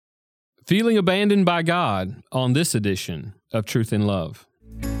Feeling abandoned by God on this edition of Truth in Love.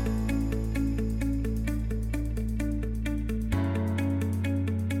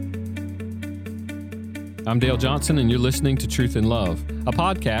 I'm Dale Johnson, and you're listening to Truth in Love, a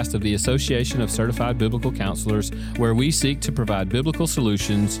podcast of the Association of Certified Biblical Counselors, where we seek to provide biblical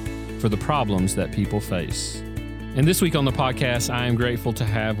solutions for the problems that people face. And this week on the podcast, I am grateful to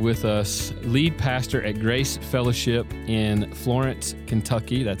have with us lead pastor at Grace Fellowship in Florence,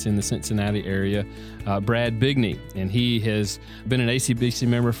 Kentucky. That's in the Cincinnati area, Brad Bigney. And he has been an ACBC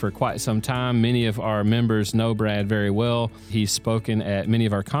member for quite some time. Many of our members know Brad very well. He's spoken at many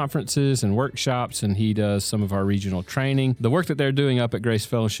of our conferences and workshops, and he does some of our regional training. The work that they're doing up at Grace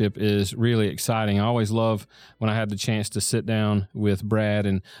Fellowship is really exciting. I always love when I have the chance to sit down with Brad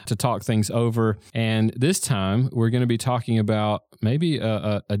and to talk things over. And this time, we're going to be talking about maybe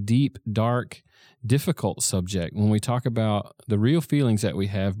a deep, dark, difficult subject when we talk about the real feelings that we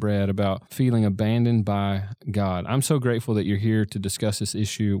have, Brad, about feeling abandoned by God. I'm so grateful that you're here to discuss this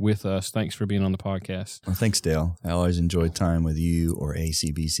issue with us. Thanks for being on the podcast. Well, thanks, Dale. I always enjoy time with you or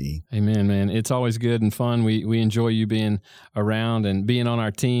ACBC. Amen, man. It's always good and fun. We enjoy you being around and being on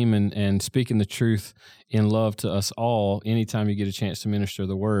our team and speaking the truth in love to us all anytime you get a chance to minister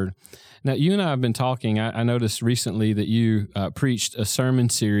the word. Now, you and I have been talking. I noticed recently that you preached a sermon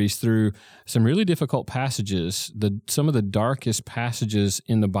series through some really difficult passages, some of the darkest passages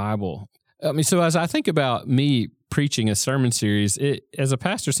in the Bible. So as I think about me preaching a sermon series, as a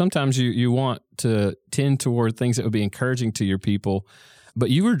pastor, sometimes you want to tend toward things that would be encouraging to your people,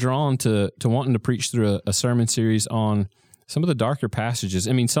 but you were drawn to wanting to preach through a sermon series on some of the darker passages.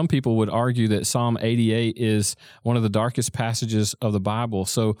 I mean, some people would argue that Psalm 88 is one of the darkest passages of the Bible.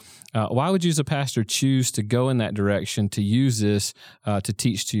 So why would you as a pastor choose to go in that direction, to use this to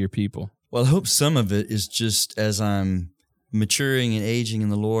teach to your people? Well, I hope some of it is just as I'm maturing and aging in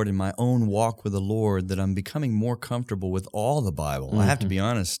the Lord in my own walk with the Lord, that I'm becoming more comfortable with all the Bible. Mm-hmm. I have to be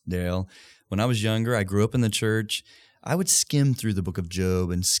honest, Dale. When I was younger, I grew up in the church. I would skim through the book of Job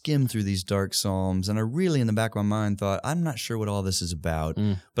and skim through these dark Psalms, and I really, in the back of my mind, thought, I'm not sure what all this is about,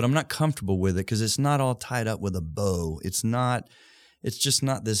 but I'm not comfortable with it because it's not all tied up with a bow. It's just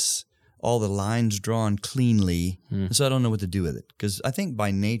not this, all the lines drawn cleanly, and so I don't know what to do with it. Because I think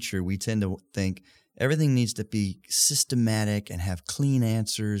by nature, we tend to think everything needs to be systematic and have clean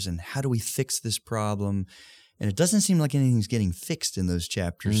answers, and how do we fix this problem? And it doesn't seem like anything's getting fixed in those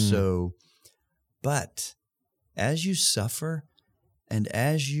chapters, but as you suffer and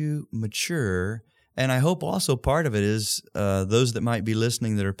as you mature, and I hope also part of it is those that might be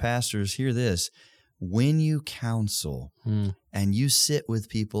listening that are pastors, hear this. When you counsel and you sit with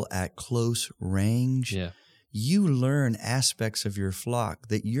people at close range, you learn aspects of your flock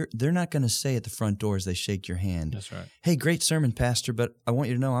that they're not going to say at the front door as they shake your hand. That's right. Hey, great sermon, Pastor, but I want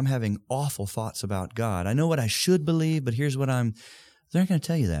you to know I'm having awful thoughts about God. I know what I should believe, but here's what they're not going to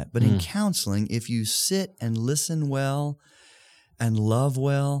tell you that. But in counseling, if you sit and listen well and love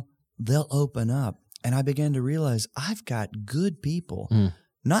well, they'll open up. And I began to realize I've got good people,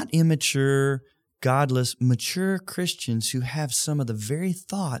 not immature, godless, mature Christians who have some of the very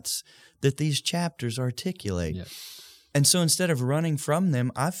thoughts that these chapters articulate. Yeah. And so instead of running from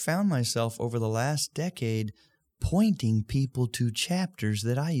them, I've found myself over the last decade pointing people to chapters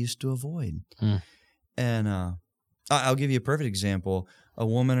that I used to avoid. And I'll give you a perfect example. A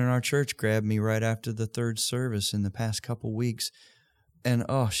woman in our church grabbed me right after the third service in the past couple weeks, and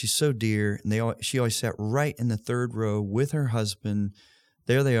she's so dear. And she always sat right in the third row with her husband.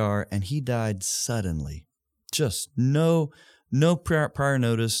 There they are, and he died suddenly. Just no prior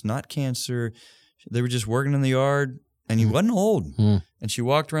notice, not cancer. They were just working in the yard, and he wasn't old. And she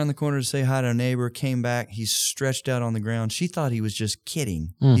walked around the corner to say hi to a neighbor, came back. He's stretched out on the ground. She thought he was just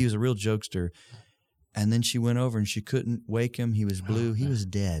kidding. He was a real jokester. And then she went over and she couldn't wake him. He was blue. He was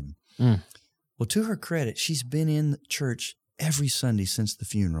dead. Well, to her credit, she's been in church every Sunday since the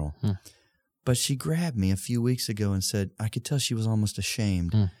funeral. But she grabbed me a few weeks ago and said, I could tell she was almost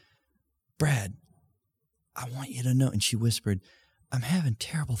ashamed. Brad, I want you to know. And she whispered, I'm having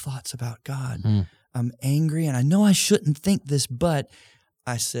terrible thoughts about God. I'm angry, and I know I shouldn't think this, but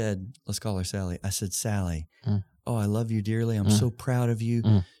I said, let's call her Sally. I said, Sally, I love you dearly. I'm so proud of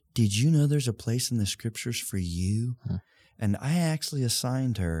you. Did you know there's a place in the scriptures for you? And I actually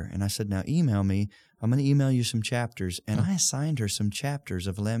assigned her, and I said, now email me. I'm going to email you some chapters. And I assigned her some chapters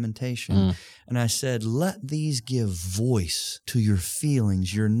of Lamentation. And I said, let these give voice to your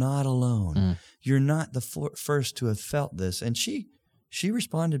feelings. You're not alone. You're not the first to have felt this. And she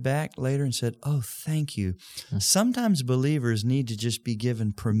responded back later and said, oh, thank you. Sometimes believers need to just be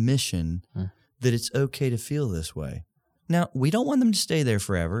given permission that it's okay to feel this way. Now, we don't want them to stay there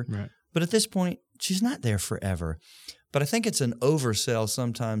forever. Right. But at this point, she's not there forever. But I think it's an oversell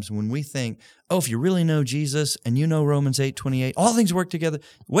sometimes when we think, oh, if you really know Jesus and you know Romans 8:28, all things work together.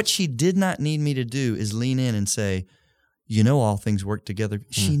 What she did not need me to do is lean in and say, you know all things work together.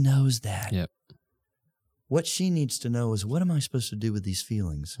 She knows that. Yep. What she needs to know is, what am I supposed to do with these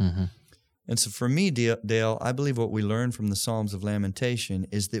feelings? Mm-hmm. And so for me, Dale, I believe what we learn from the Psalms of Lamentation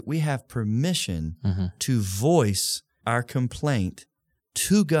is that we have permission to voice our complaint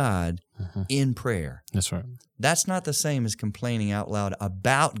to God in prayer. That's right. That's not the same as complaining out loud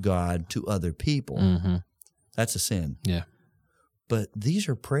about God to other people. That's a sin. Yeah. But these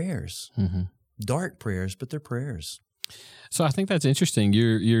are prayers, dark prayers, but they're prayers. So I think that's interesting.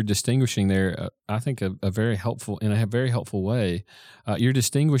 You're distinguishing there. I think in a very helpful way. You're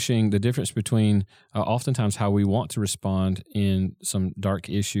distinguishing the difference between oftentimes how we want to respond in some dark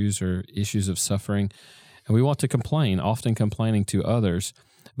issues or issues of suffering, and we want to complain, often complaining to others.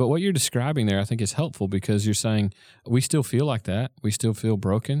 But what you're describing there, I think, is helpful because you're saying we still feel like that. We still feel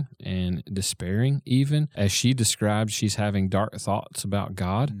broken and despairing, even. As she described, she's having dark thoughts about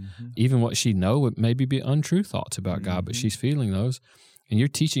God. Even what she know would maybe be untrue thoughts about God, but she's feeling those. And you're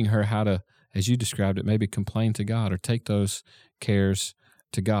teaching her how to, as you described it, maybe complain to God or take those cares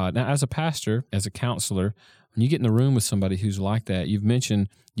to God. Now, as a pastor, as a counselor, when you get in a room with somebody who's like that, you've mentioned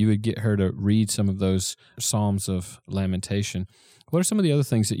you would get her to read some of those Psalms of Lamentation. What are some of the other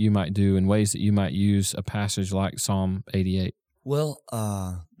things that you might do and ways that you might use a passage like Psalm 88? Well,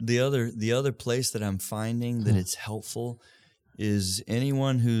 the other place that I'm finding that it's helpful is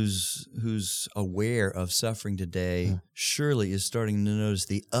anyone who's aware of suffering today surely is starting to notice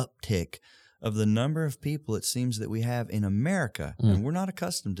the uptick of the number of people it seems that we have in America, and we're not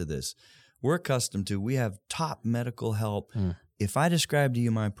accustomed to this. We're accustomed to, we have top medical help. If I describe to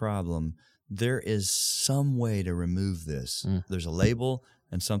you my problem, there is some way to remove this. There's a label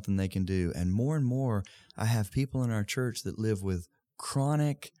and something they can do. And more, I have people in our church that live with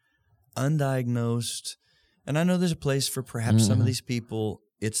chronic, undiagnosed, and I know there's a place for perhaps some of these people,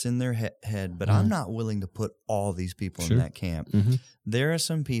 it's in their head, but I'm not willing to put all these people in that camp. There are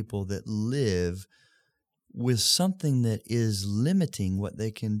some people that live with something that is limiting what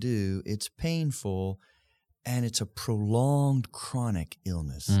they can do. It's painful, and it's a prolonged chronic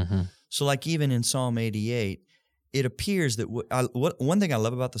illness. So like even in Psalm 88, it appears that one thing I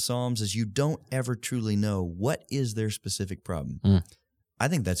love about the Psalms is you don't ever truly know what is their specific problem. I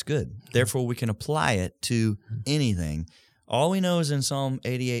think that's good. Therefore, we can apply it to anything. All we know is in Psalm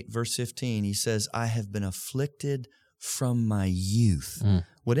 88, verse 15, he says, I have been afflicted from my youth.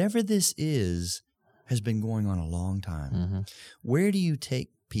 Whatever this is has been going on a long time. Where do you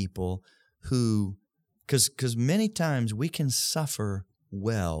take people who, because many times we can suffer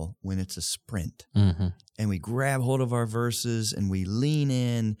well when it's a sprint and we grab hold of our verses and we lean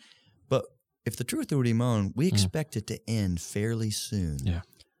in, but if the truth were to be known, we expect it to end fairly soon.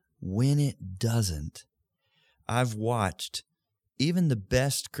 When it doesn't, I've watched even the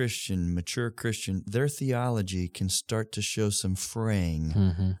best Christian, mature Christian, their theology can start to show some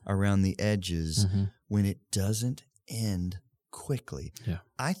fraying around the edges when it doesn't end quickly.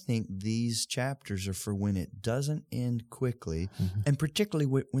 I think these chapters are for when it doesn't end quickly, and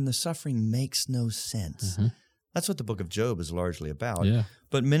particularly when the suffering makes no sense. That's what the book of Job is largely about.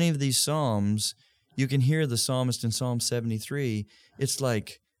 But many of these Psalms, you can hear the psalmist in Psalm 73, it's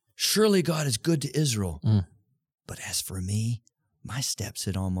like, surely God is good to Israel, but as for me, my steps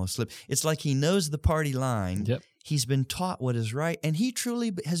had almost slipped. It's like he knows the party line. He's been taught what is right, and he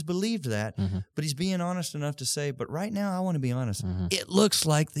truly has believed that, but he's being honest enough to say, but right now I want to be honest. It looks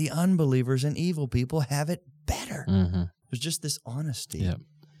like the unbelievers and evil people have it better. There's just this honesty.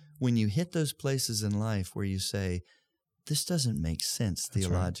 When you hit those places in life where you say, this doesn't make sense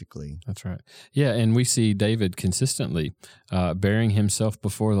theologically. That's right. Yeah, and we see David consistently bearing himself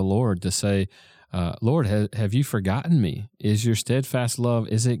before the Lord to say, Lord, have you forgotten me? Is your steadfast love,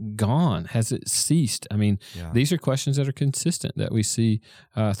 is it gone? Has it ceased? I mean, these are questions that are consistent that we see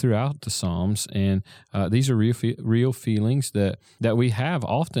throughout the Psalms, and these are real feelings that we have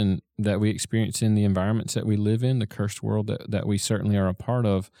often, that we experience in the environments that we live in, the cursed world that we certainly are a part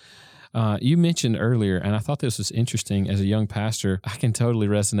of. You mentioned earlier, and I thought this was interesting as a young pastor. I can totally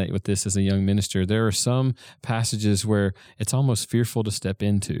resonate with this as a young minister. There are some passages where it's almost fearful to step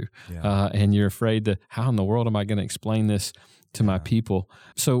into, and you're afraid that, how in the world am I going to explain this to my people?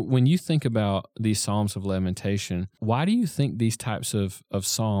 So when you think about these Psalms of Lamentation, why do you think these types of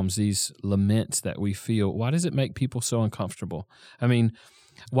Psalms, these laments that we feel, why does it make people so uncomfortable? I mean,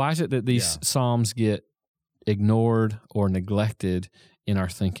 why is it that these Psalms get ignored or neglected in our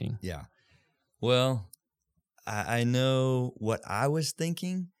thinking? Well, I know what I was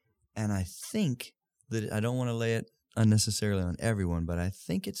thinking, And I think that I don't want to lay it unnecessarily on everyone, but I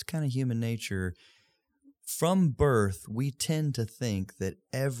think it's kind of human nature. From birth, we tend to think that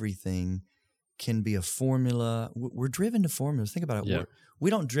everything can be a formula. We're driven to formulas. Think about it. Yeah. We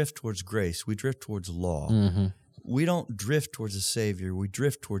don't drift towards grace. We drift towards law. Mm-hmm. We don't drift towards a savior. We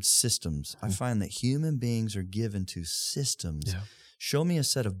drift towards systems. I find that human beings are given to systems. Yeah. Show me a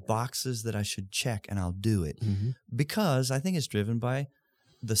set of boxes that I should check, and I'll do it. Mm-hmm. Because I think it's driven by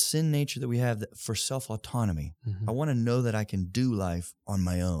the sin nature that we have for self-autonomy. Mm-hmm. I want to know that I can do life on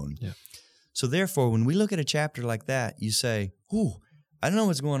my own. Yeah. So therefore, when we look at a chapter like that, you say, ooh, I don't know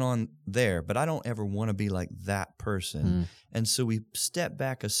what's going on there, but I don't ever want to be like that person. And so we step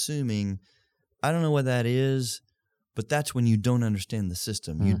back assuming, I don't know what that is, but that's when you don't understand the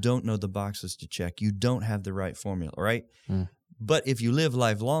system. You don't know the boxes to check. You don't have the right formula, right? But if you live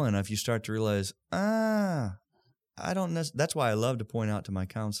life long enough, you start to realize, I don't know. That's why I love to point out to my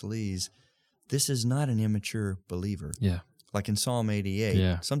counselees, this is not an immature believer. Yeah. Like in Psalm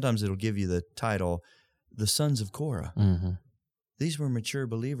 88, sometimes it'll give you the title, The Sons of Korah. Mm-hmm. These were mature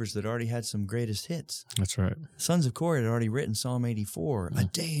believers that already had some greatest hits. That's right. Sons of Korah had already written Psalm 84. A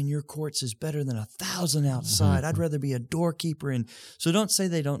day in your courts is better than 1,000 outside. I'd rather be a doorkeeper. And so don't say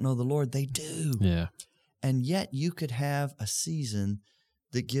they don't know the Lord. They do. Yeah. And yet you could have a season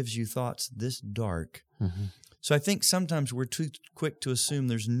that gives you thoughts this dark. Mm-hmm. So I think sometimes we're too quick to assume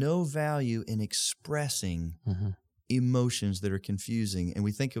there's no value in expressing emotions that are confusing. And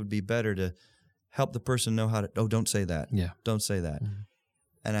we think it would be better to help the person know how to, don't say that. Yeah. Don't say that.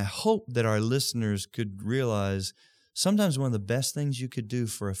 And I hope that our listeners could realize sometimes one of the best things you could do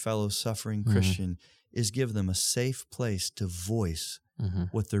for a fellow suffering Christian is give them a safe place to voice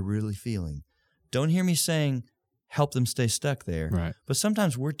what they're really feeling. Don't hear me saying help them stay stuck there. Right. But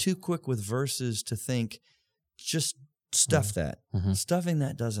sometimes we're too quick with verses to think just stuff that. Stuffing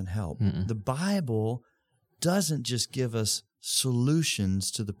that doesn't help. The Bible doesn't just give us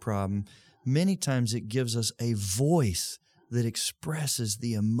solutions to the problem. Many times it gives us a voice that expresses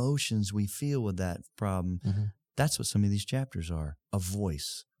the emotions we feel with that problem. That's what some of these chapters are, a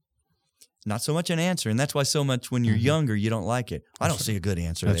voice. Not so much an answer, and that's why so much when you're younger, you don't like it. I don't see a good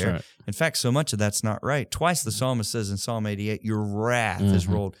answer there. Right. In fact, so much of that's not right. Twice the psalmist says in Psalm 88, your wrath is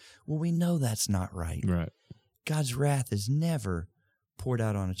rolled. Well, we know that's not right. Right. God's wrath is never poured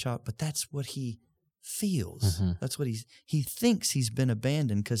out on a child, but that's what he feels. That's what he thinks he's been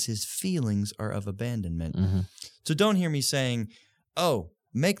abandoned because his feelings are of abandonment. So don't hear me saying,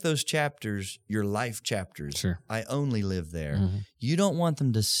 make those chapters your life chapters. Sure. I only live there. You don't want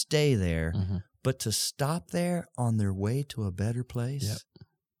them to stay there, but to stop there on their way to a better place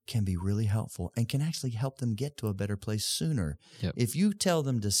can be really helpful and can actually help them get to a better place sooner. If you tell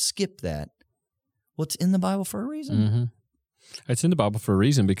them to skip that, well, it's in the Bible for a reason. It's in the Bible for a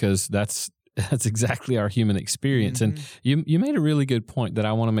reason because that's exactly our human experience. And you made a really good point that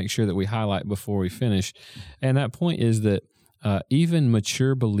I want to make sure that we highlight before we finish. And that point is that even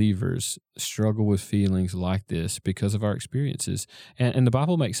mature believers struggle with feelings like this because of our experiences. And the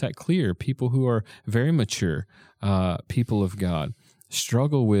Bible makes that clear. People who are very mature, people of God,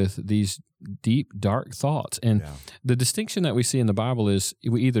 struggle with these deep, dark thoughts. And the distinction that we see in the Bible is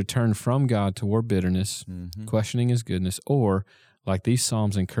we either turn from God toward bitterness, questioning his goodness, or like these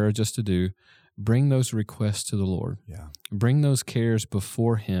Psalms encourage us to do, bring those requests to the Lord. Bring those cares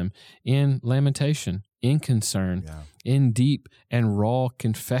before him in lamentation, in concern, in deep and raw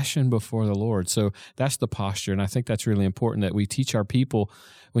confession before the Lord. So that's the posture, and I think that's really important that we teach our people,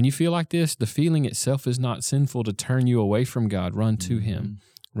 when you feel like this, the feeling itself is not sinful to turn you away from God. Run to him.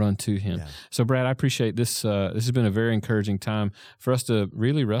 Run to him. So, Brad, I appreciate this. This has been a very encouraging time for us to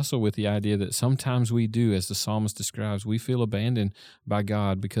really wrestle with the idea that sometimes we do, as the psalmist describes, we feel abandoned by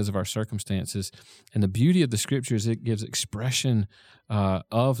God because of our circumstances. And the beauty of the Scriptures, it gives expression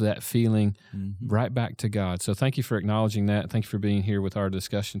of that feeling right back to God. So thank you for acknowledging that. Thank you for being here with our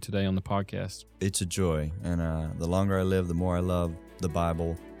discussion today on the podcast. It's a joy. And the longer I live, the more I love the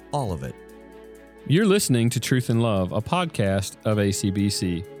Bible, all of it. You're listening to Truth and Love, a podcast of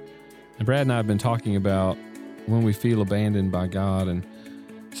ACBC. And Brad and I have been talking about when we feel abandoned by God and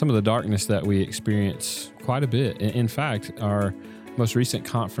some of the darkness that we experience quite a bit. In fact, our most recent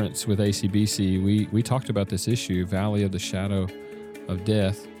conference with ACBC, we talked about this issue, Valley of the Shadow of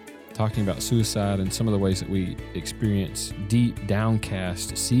Death, talking about suicide and some of the ways that we experience deep,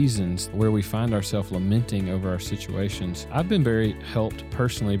 downcast seasons where we find ourselves lamenting over our situations. I've been very helped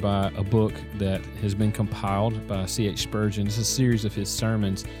personally by a book that has been compiled by C.H. Spurgeon. It's a series of his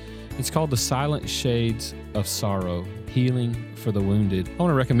sermons. It's called The Silent Shades of Sorrow. Healing for the Wounded. I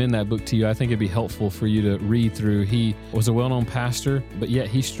want to recommend that book to you. I think it'd be helpful for you to read through. He was a well-known pastor, but yet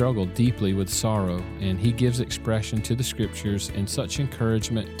he struggled deeply with sorrow, and he gives expression to the scriptures and such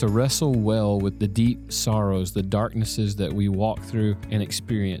encouragement to wrestle well with the deep sorrows, the darknesses that we walk through and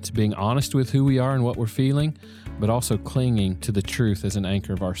experience, being honest with who we are and what we're feeling, but also clinging to the truth as an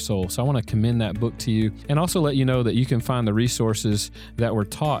anchor of our soul. So I want to commend that book to you, and also let you know that you can find the resources that were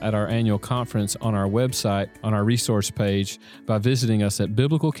taught at our annual conference on our website, on our resource page, by visiting us at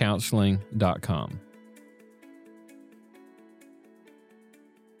biblicalcounseling.com.